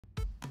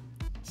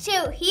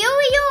So here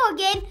we are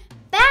again,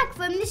 back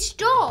from the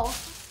store.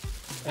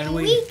 And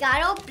we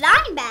got our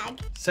blind bag.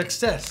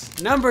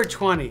 Success. Number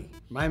 20.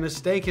 My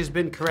mistake has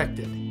been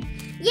corrected.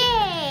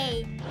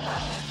 Yay!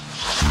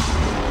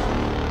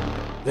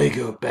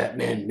 Lego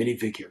Batman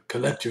minifigure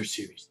collector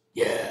series.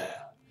 Yeah.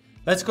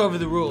 Let's go over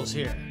the rules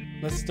here.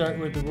 Let's start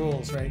with the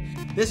rules, right?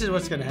 This is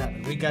what's gonna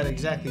happen. We got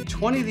exactly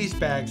 20 of these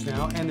bags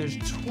now, and there's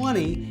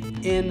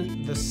 20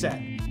 in the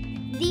set.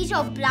 These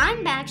are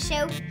blind bags,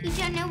 so you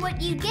don't know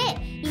what you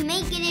get. You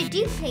may get a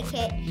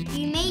duplicate.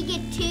 You may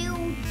get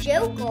 2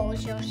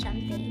 Jokers or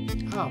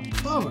something. Oh,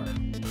 bummer.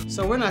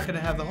 So we're not gonna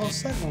have the whole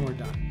set when we're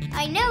done.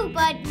 I know,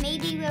 but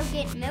maybe we'll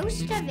get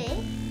most of it.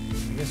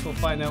 I guess we'll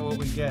find out what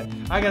we get.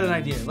 I got an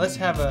idea. Let's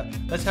have a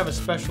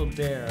special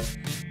dare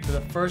for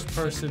the first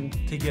person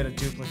to get a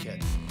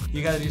duplicate.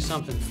 You got to do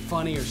something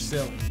funny or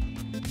silly.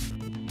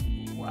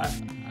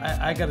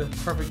 I got a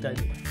perfect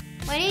idea.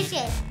 What is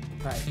it?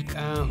 All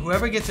right.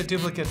 Whoever gets a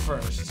duplicate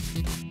first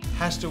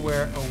has to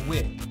wear a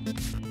wig.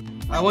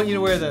 I want you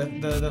to wear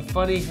the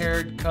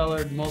funny-haired,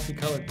 colored,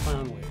 multicolored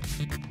clown wig.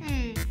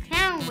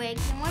 Clown wig.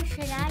 What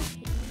should I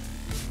do?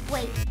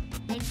 Wait,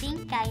 I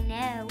think I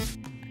know.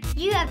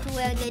 You have to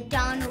wear the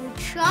Donald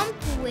Trump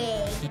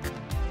wig.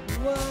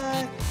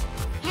 What?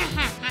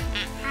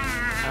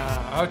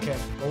 Okay.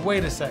 Well,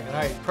 wait a second. All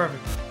right,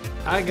 perfect.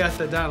 I got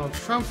the Donald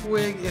Trump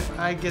wig if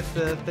I get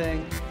the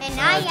thing. And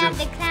I have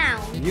the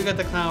clown. You got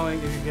the clown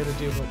wig if you get a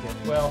duplicate.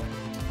 Well,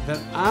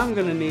 then I'm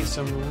going to need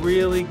some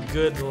really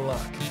good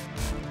luck.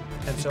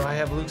 And so I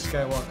have Luke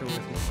Skywalker with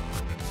me.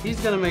 He's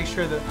going to make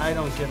sure that I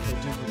don't get the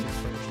duplicate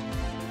version,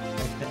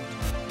 I think.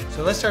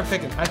 So let's start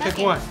picking. I pick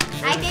 1.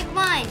 I pick 1.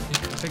 I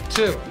pick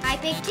 2. I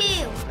pick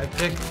 2. I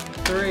pick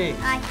 3.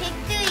 I pick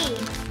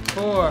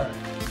 3. 4.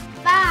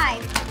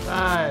 5.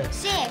 5.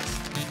 6.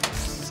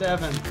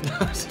 7.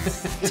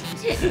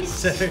 6.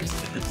 7.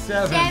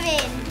 7.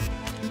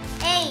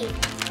 8.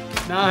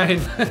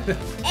 9.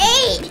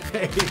 8.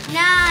 8.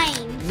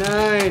 9.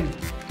 9.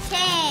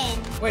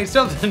 10. Wait,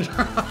 something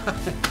wrong.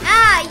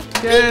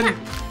 10.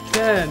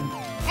 10.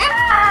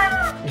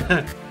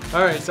 Ah!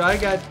 All right, so I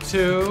got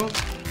 2,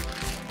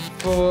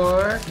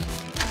 4,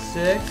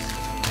 6,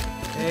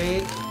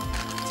 8,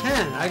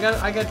 10. I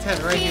got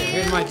 10 right here.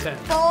 Here's my 10.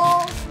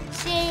 4,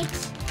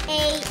 6,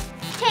 8,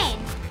 10.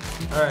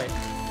 All right.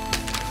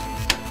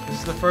 This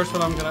is the first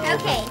one I'm gonna open.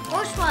 Okay,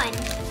 first one.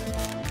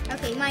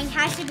 Okay, mine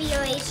has to be a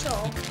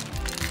eraser.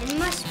 It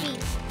must be.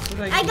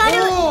 I got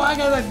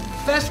the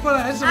best one.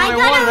 That's what I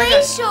wanted.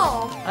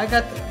 I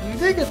got eraser. You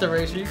did get the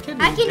eraser. You kidding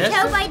me? I can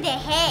tell by the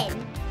head.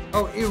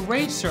 Oh,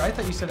 eraser. I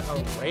thought you said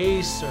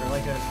eraser,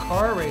 like a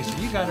car racer.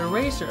 You got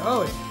eraser.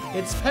 Oh,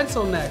 it's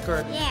pencil neck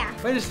or. Yeah.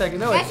 Wait a second.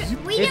 No, it's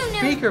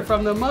Speaker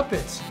from the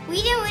Muppets.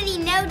 We don't really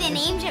know the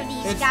names of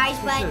these guys,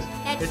 but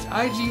it's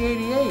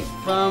IG-88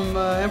 from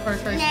Empire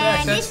Strikes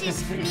Back. This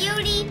is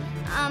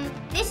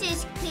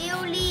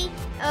clearly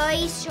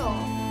eraser.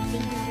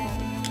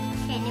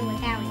 Can't do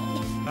without it.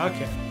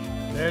 Okay,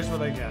 there's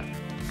what I got.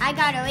 I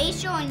got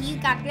eraser and you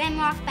got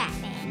Glamrock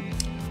Batman.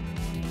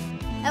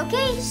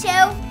 Okay,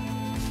 so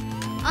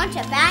on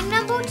to bag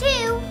number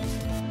 2.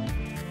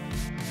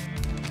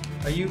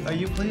 Are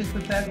you pleased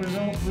with that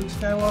result, Luke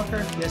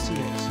Skywalker? Yes, he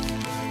is.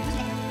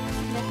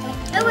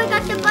 Oh, I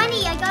got the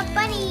bunny. I got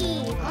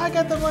bunny. I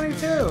got the bunny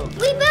too.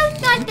 We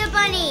both got the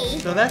bunny.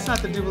 So that's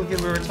not the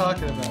duplicate we were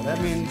talking about. That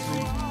means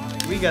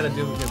we got a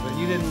duplicate, but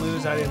you didn't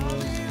lose, I didn't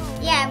lose.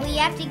 Yeah, we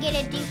have to get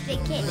a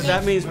duplicate. So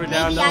that means we're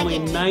down to only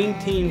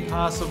 19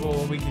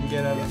 possible we can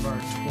get out of our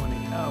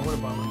 20. Oh, what a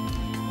bummer.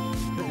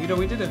 You know,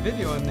 we did a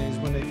video on these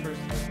when they first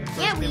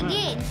yeah, we came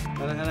did.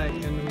 Out.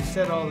 And we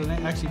said all the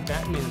names. Actually,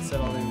 Batman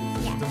said all the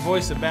names. Yeah. The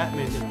voice of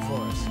Batman did it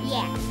for us.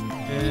 Yeah.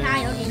 And we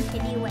hired him to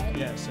do it.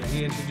 Yeah, so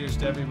he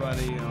introduced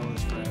everybody and all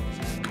his friends.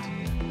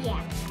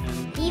 Yeah.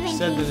 And even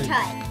said King that Tut.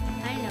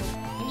 I don't know.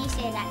 And he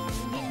said that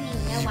he didn't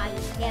even know why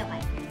you get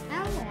like,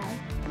 oh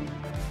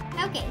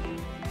well. Okay.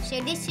 So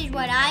this is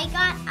what I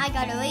got. I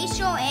got a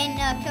eraser and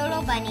a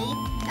turtle bunny.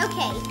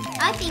 Okay.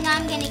 I think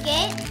I'm gonna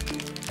get.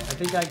 I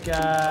think I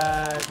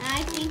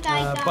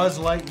got Buzz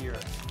Lightyear.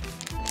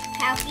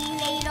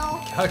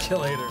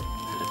 Calculator.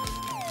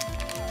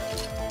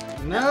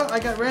 No, I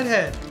got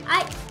Redhead.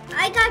 I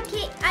got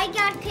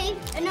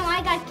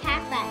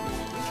Cat Batman.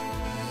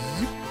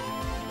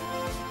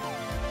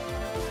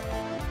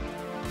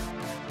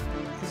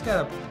 He's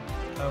got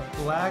a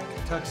black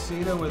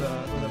tuxedo with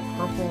a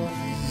purple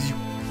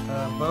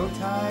bow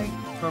tie,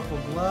 purple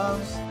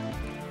gloves,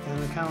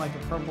 and kind of like a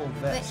purple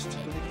vest.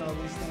 What do they call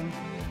these things?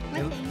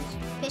 What things?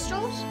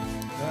 Pistols?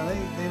 Yeah,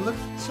 they look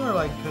sort of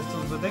like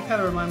pistols, but they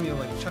kind of remind me of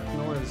like Chuck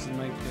Norris and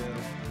like.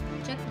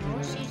 Chuck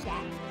Norris? Who's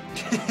that?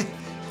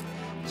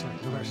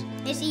 Chuck Norris.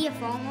 Is he a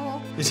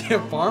farmer? Is he a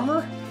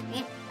farmer?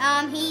 Yeah.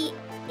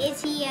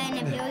 Is he an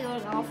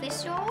Imperial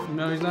officer?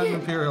 No, he's not an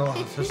Imperial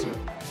officer.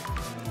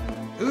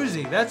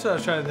 Uzi, that's what I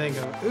was trying to think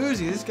of.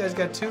 Uzi, this guy's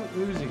got 2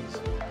 Uzis.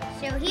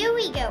 So here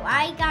we go.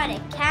 I got a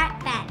Cat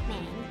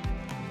Batman.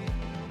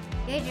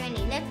 He doesn't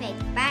really look like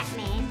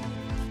Batman,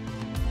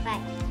 but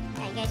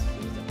I guess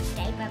he's a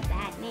diaper of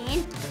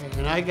Batman.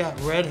 And I got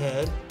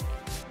Redhead.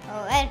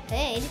 Oh,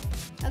 Redhead.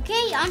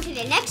 Okay, on to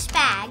the next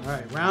bag. All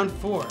right, round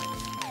 4.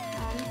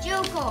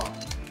 Joker.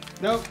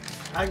 Nope,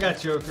 I got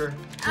Joker.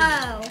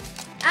 Oh,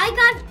 I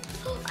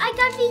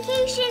got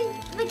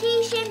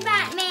Vacation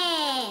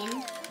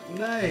Batman.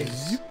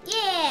 Nice.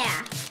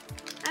 Yeah,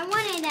 I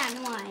wanted that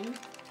one.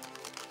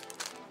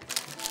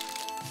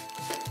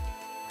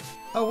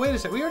 Oh, wait a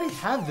second. We already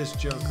have this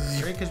Joker,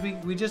 right? Because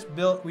we just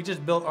built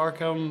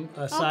Arkham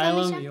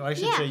Asylum. I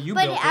should say you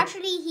built it. But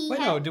actually Wait,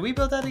 no, did we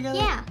build that together?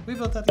 Yeah. We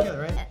built that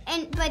together,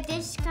 right? But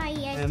this guy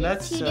has And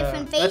that's two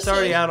different faces. that's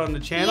already out on the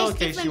channel in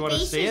case you want to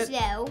see it.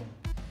 Though.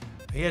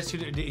 He has two.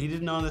 He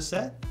didn't on the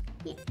set.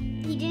 Yeah,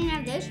 he didn't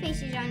have those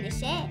faces on the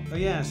set. Oh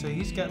yeah, so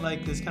he's got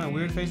like this kind of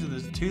weird face with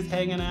his tooth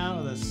hanging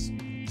out, with this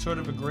sort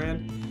of a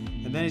grin,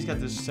 and then he's got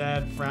this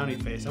sad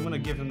frowny face. I'm gonna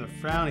give him the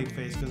frowny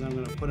face because I'm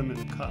gonna put him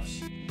in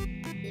cuffs.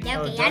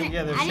 Okay,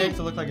 yeah, they're shaped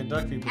to look like a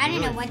duck feet. I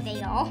don't know what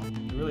they are.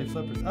 They're really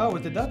flippers. Oh,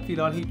 with the duck feet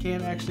on, he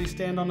can't actually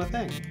stand on the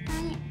thing.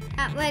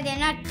 Well, they're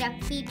not duck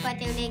feet, but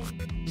they're like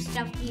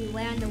stuff you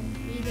wear on the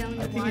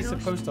I think he's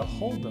supposed to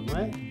hold them,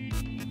 right?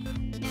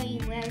 No, he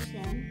wears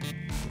them.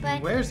 If But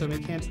he wears them, he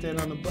can't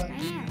stand on the butt. I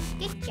know.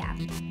 Good job.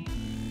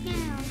 No,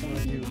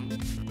 don't do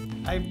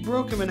that. I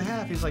broke him in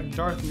half. He's like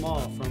Darth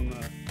Maul from.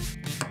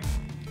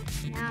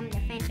 Now I'm the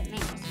Phantom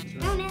Menace.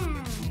 Oh no!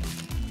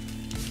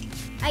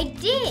 I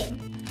did.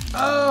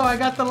 Oh, I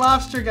got the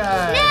lobster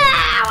guy. No,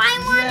 I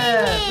wanted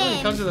Yeah. Oh, he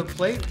him. comes with a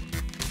plate.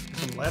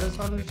 Some lettuce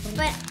on it or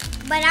something.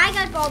 But I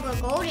got Barbara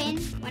Golden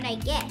when I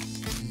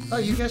guessed. Oh,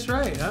 you guessed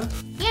right, huh?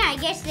 Yeah, I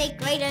guessed they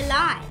grade a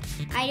lot.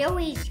 I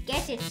always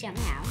guess it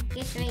somehow.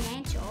 Get the right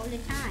answer all the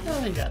time.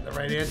 I ain't got the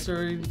right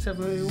answer except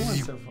for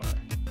once so far.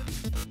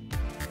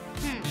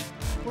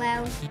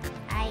 Well,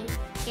 I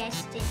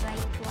guessed it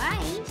right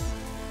twice.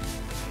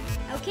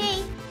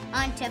 Okay,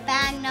 on to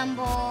bag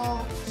number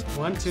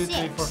 1, 2,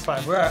 3, 4, 6.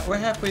 5. We're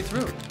halfway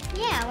through.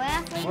 Yeah, we're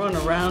halfway We're on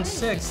through round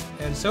already. 6,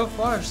 and so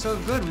far so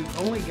good. We've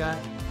only got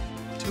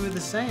 2 of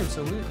the same,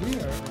 so we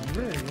are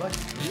really lucky.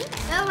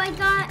 Oh, I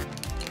got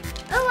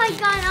the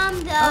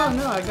Oh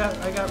no, I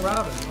got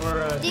Robin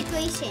or Dick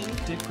Grayson.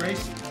 Dick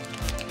Grayson,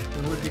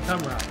 who would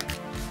become Robin.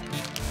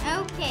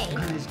 Okay,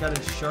 He's got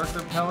his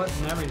sharker pellet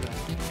and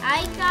everything.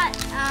 I got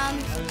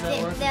does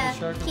that work with the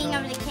shark the King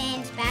of repellent? the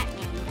Cans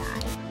Batman guy.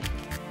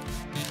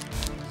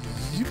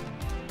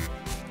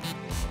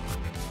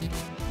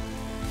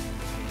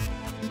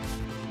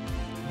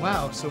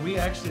 Wow, so we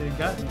actually have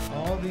gotten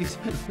all these.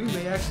 We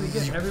may actually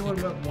get everyone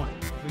but one.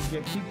 If we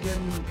keep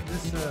getting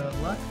this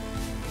luck,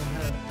 we'll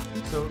have.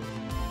 So,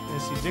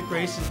 let's see, Dick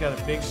Grayson's got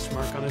a big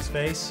smirk on his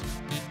face.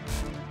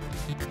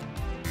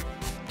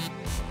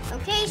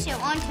 Okay, so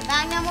on to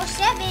bag number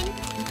 7.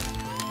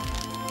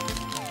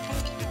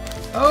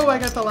 Oh, I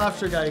got the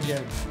lobster guy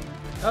again.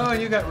 Oh,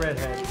 and you got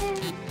Redhead.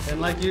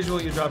 And like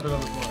usual, you dropped it on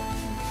the floor.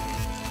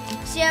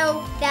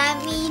 So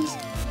that means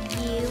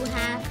you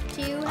have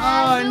to Oh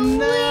have a no!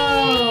 win.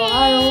 I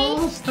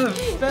lost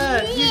the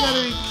bet. You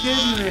gotta be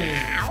kidding me.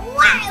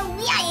 Wow,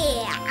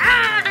 yeah.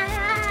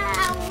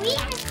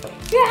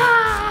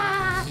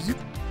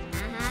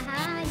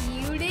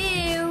 You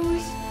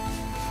lose.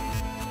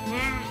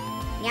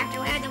 You have to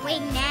wear the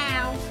wig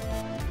now.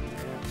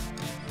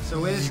 So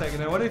wait a second.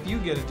 Now, what if you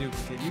get a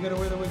duplicate? You gotta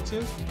wear the wig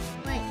too?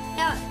 Wait,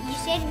 no, you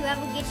said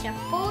whoever gets a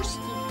first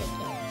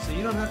duplicate. So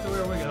you don't have to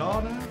wear a wig at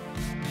all now?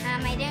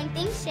 I don't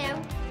think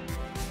so.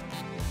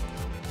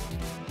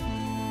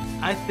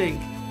 I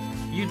think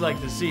you'd like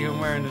to see him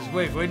wearing his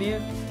wig, wouldn't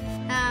you?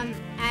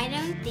 I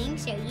don't think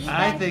so.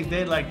 I think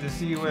they'd like to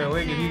see you wear a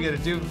wig if you get a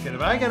duplicate.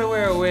 If I gotta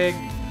wear a wig,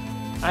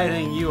 I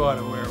think you ought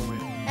to wear a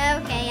wig.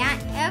 Okay,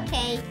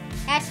 okay.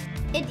 That's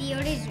the deal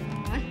is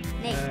on.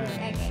 Okay,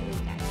 we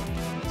got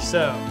it.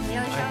 So,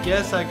 I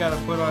guess I gotta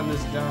put on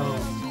this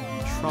Donald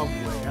Trump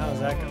wig. How's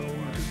that gonna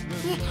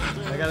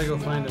work? I gotta go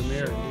find a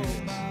mirror and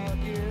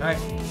do this. Alright,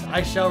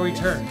 I shall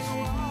return.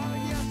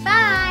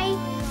 Bye.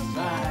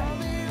 Bye.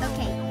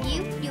 Okay,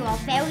 you are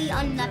very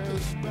unlucky.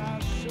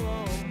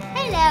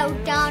 Hello,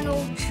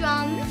 Donald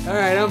Trump.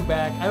 Alright, I'm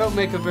back. I don't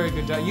make a very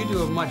good Donald. You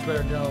do a much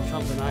better Donald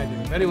Trump than I do.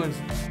 If anyone's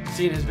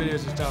seen his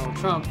videos as Donald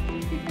Trump,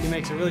 he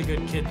makes a really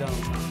good kid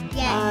Donald Trump.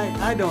 Yeah.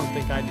 I don't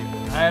think I do.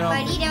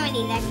 But you don't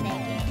really look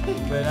like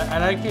it. But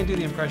I can't do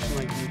the impression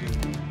like you do.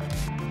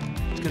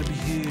 It's gonna be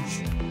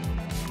huge.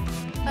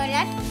 Oh,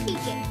 that's pretty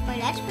good. Oh,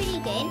 that's pretty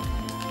good.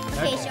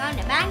 Okay, so on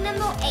to bag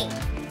number 8.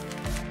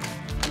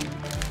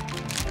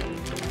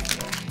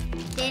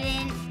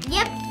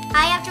 Yep,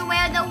 I have to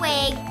wear the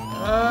wig.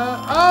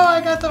 Oh,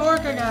 I got the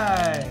orca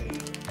guy.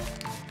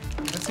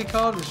 What's he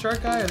called? The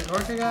shark guy or the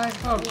orca guy?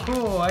 Oh,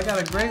 cool. I got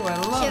a great one.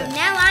 I love it. So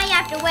now I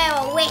have to wear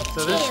a wig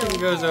So too. this thing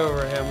goes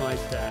over him like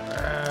that.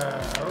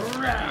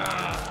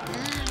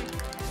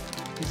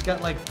 He's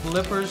got like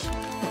flippers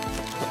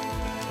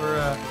for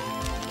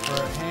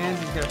hands.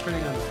 He's got a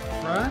printing on the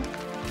front.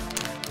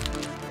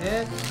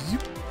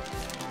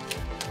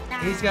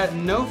 He's got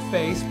no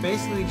face.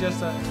 Basically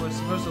just what's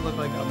supposed to look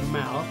like a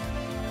mouth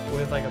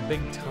with like a big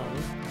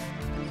tongue.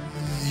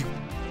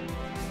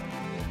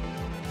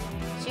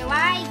 So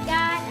I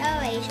got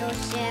eraser,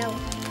 so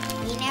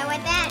you know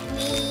what that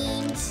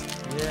means.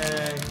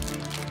 Yay.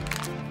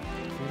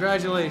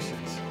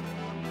 Congratulations.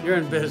 You're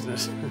in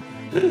business.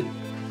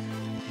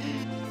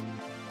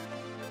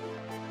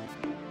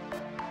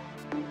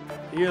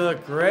 You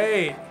look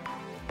great.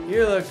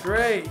 You look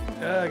great.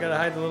 Oh, I gotta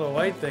hide the little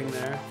white thing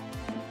there.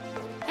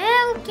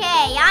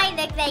 Okay, I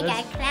look like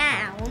a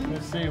clown.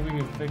 Let's see if we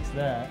can fix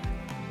that.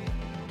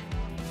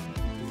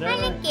 Is that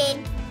I look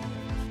good.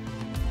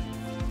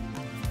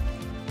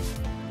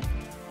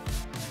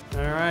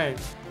 All right.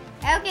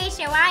 Okay,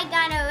 so I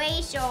got a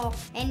eraser,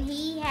 and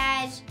he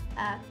has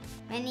a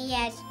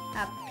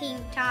pink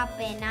top,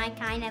 and I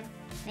kind of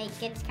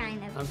it's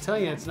kind of. I'm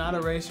telling you, it's not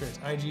a racer. It's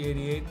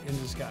IG-88 in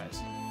disguise.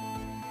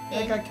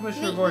 I got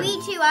Commissioner Gordon.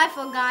 Me too. I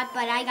forgot,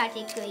 but I got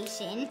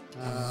decoration.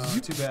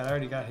 Too bad. I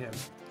already got him.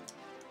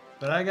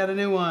 But I got a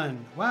new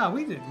one. Wow,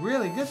 we did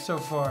really good so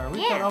far.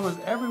 We got almost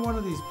every one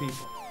of these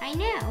people. I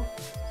know.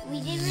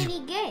 We did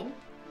really good.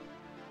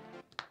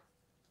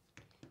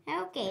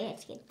 Okay,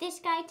 let's get this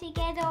guy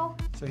together.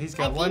 So he's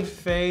got one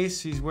face.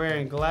 He's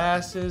wearing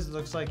glasses.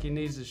 Looks like he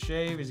needs a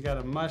shave. He's got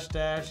a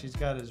mustache. He's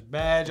got his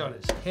badge on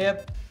his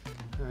hip.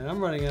 All right,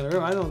 I'm running out of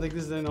room. I don't think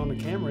this is on the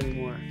camera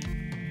anymore.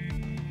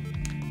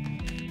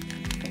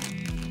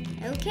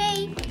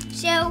 Okay,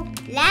 so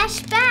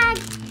last bag.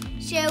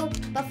 So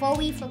before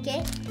we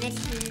forget, let's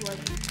see what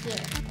we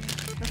get.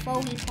 Before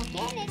we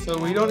forget, let's so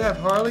we don't have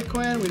Harley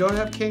Quinn, we don't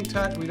have King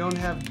Tut, we don't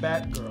have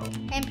Batgirl.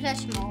 And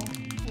plus more.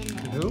 And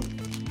more. Who?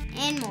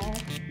 And more.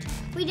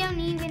 We don't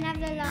even have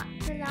the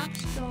lobster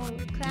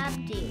crab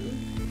dude.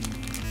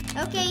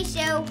 Okay,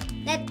 so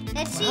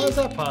let's see. How is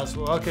that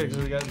possible? Okay, because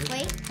we got.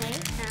 Wait.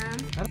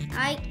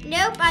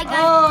 Nope, I got.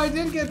 Oh, I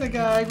did get the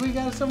guy. We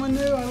got someone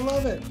new. I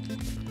love it.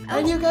 Oh.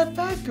 And you got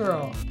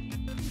Batgirl.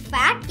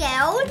 Fat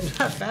girl?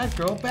 Not Fat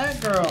Girl,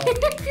 Batgirl.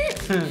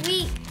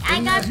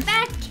 I got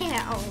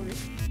Batgirl.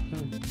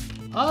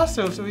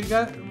 Awesome, so we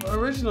got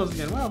originals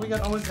again. Wow, we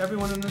got almost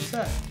everyone in the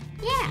set.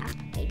 Yeah.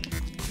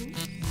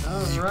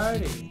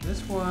 Alrighty,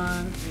 this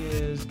one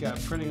is got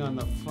printing on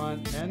the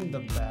front and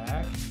the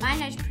back. Mine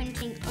has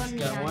printing only on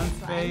the front. Got one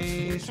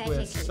face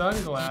with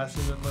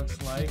sunglasses, it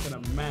looks like, and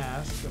a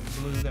mask of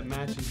blue that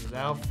matches his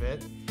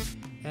outfit.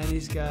 And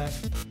he's got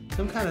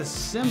some kind of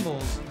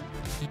symbols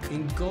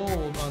in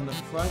gold on the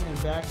front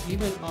and back,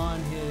 even on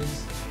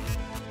his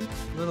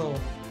little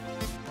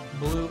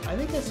blue. I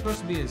think that's supposed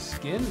to be his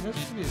skin. Is that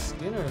supposed to be his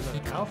skin or is that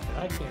an outfit?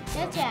 I can't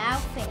tell. That's an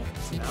outfit.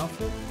 It's an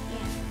outfit?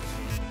 Yeah.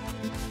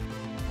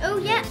 Oh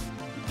yeah,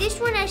 this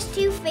one has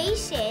two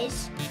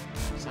faces.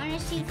 This one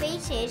has two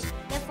faces.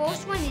 The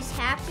first one is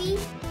happy,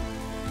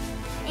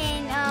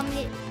 and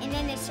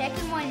then the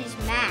second one is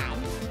mad.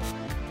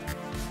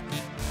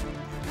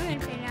 I'm gonna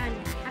put it on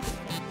the happy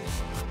face.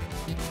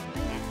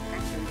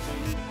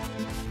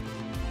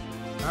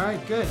 All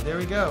right, good. There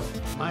we go.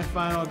 My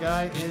final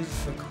guy is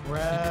the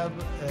crab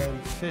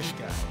and fish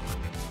guy.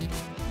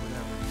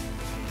 Whatever.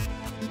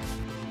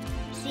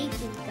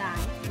 Seafood guy.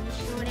 He's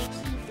sure like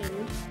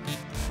seafood.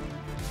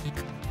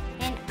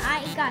 And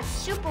I got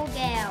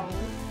Supergirl.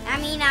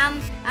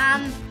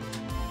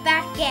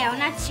 Batgirl,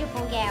 not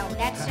Supergirl.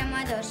 That's some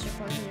other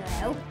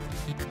superhero.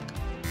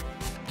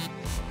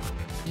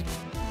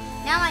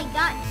 Now I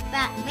got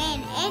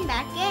Batman and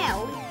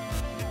Batgirl.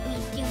 We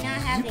do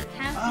not have the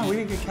calculator. Oh, we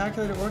didn't get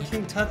calculator or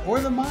King Tut or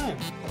the mime.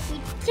 We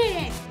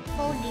didn't.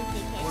 4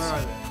 duplicates. Where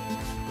are they?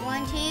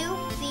 1, 2,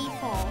 3,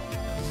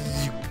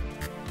 4.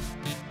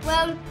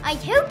 Well, I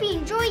hope you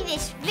enjoyed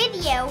this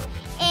video.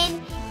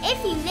 And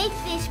if you like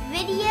this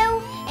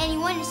video and you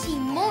want to see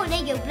more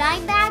Lego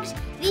blind bags,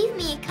 leave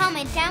me a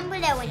comment down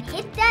below and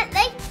hit that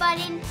like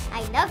button.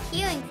 I love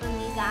hearing from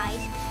you guys.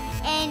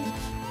 And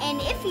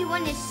if you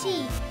want to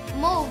see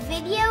more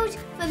videos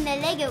from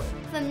Lego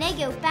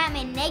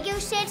Batman Lego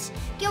sets,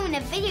 go in the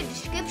video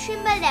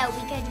description below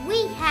because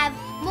we have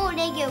more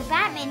Lego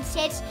Batman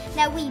sets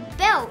that we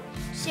built.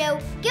 So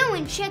go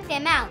and check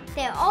them out.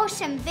 They're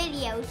awesome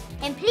videos.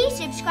 And please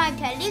subscribe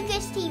to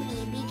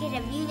LucasTV because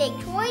if you like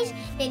toys,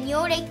 then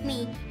you're like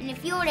me. And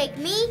if you're like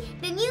me,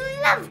 then you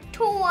love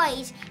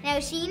toys. And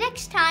I'll see you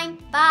next time.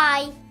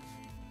 Bye.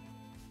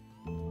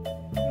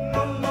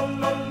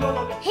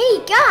 Hey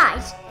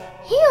guys,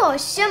 here are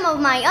some of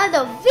my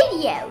other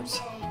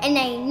videos. And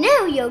I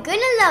know you're gonna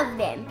love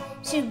them.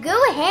 So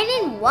go ahead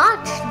and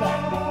watch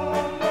them.